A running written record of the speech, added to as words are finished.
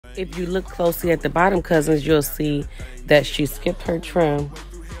If you look closely at the bottom, cousins, you'll see that she skipped her trim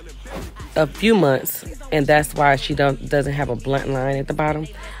a few months, and that's why she doesn't have a blunt line at the bottom.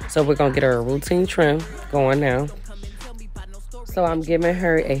 So we're gonna get her a routine trim going now. So I'm giving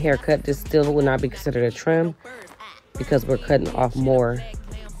her a haircut. This still will not be considered a trim because we're cutting off more.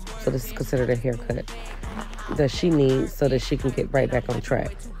 So this is considered a haircut that she needs so that she can get right back on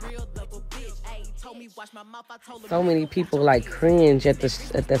track. So many people like cringe at the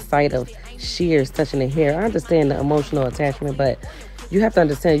sight of shears touching the hair. I understand the emotional attachment, but you have to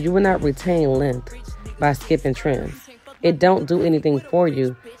understand you will not retain length by skipping trims. It don't do anything for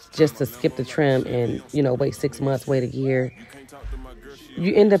you just to skip the trim and wait 6 months, wait a year.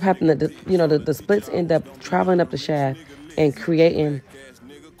 You end up having the splits end up traveling up the shaft and creating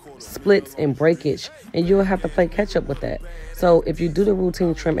splits and breakage, and you'll have to play catch up with that. So if you do the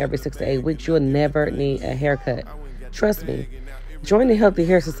routine trim every 6 to 8 weeks, you'll never need a haircut. Trust me. Join the Healthy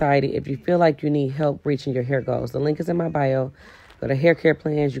Hair Society if you feel like you need help reaching your hair goals. The link is in my bio. Go to Hair Care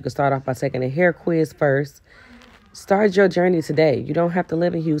Plans. You can start off by taking a hair quiz first. Start your journey today. You don't have to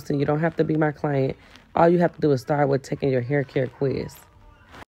live in Houston. You don't have to be my client. All you have to do is start with taking your hair care quiz.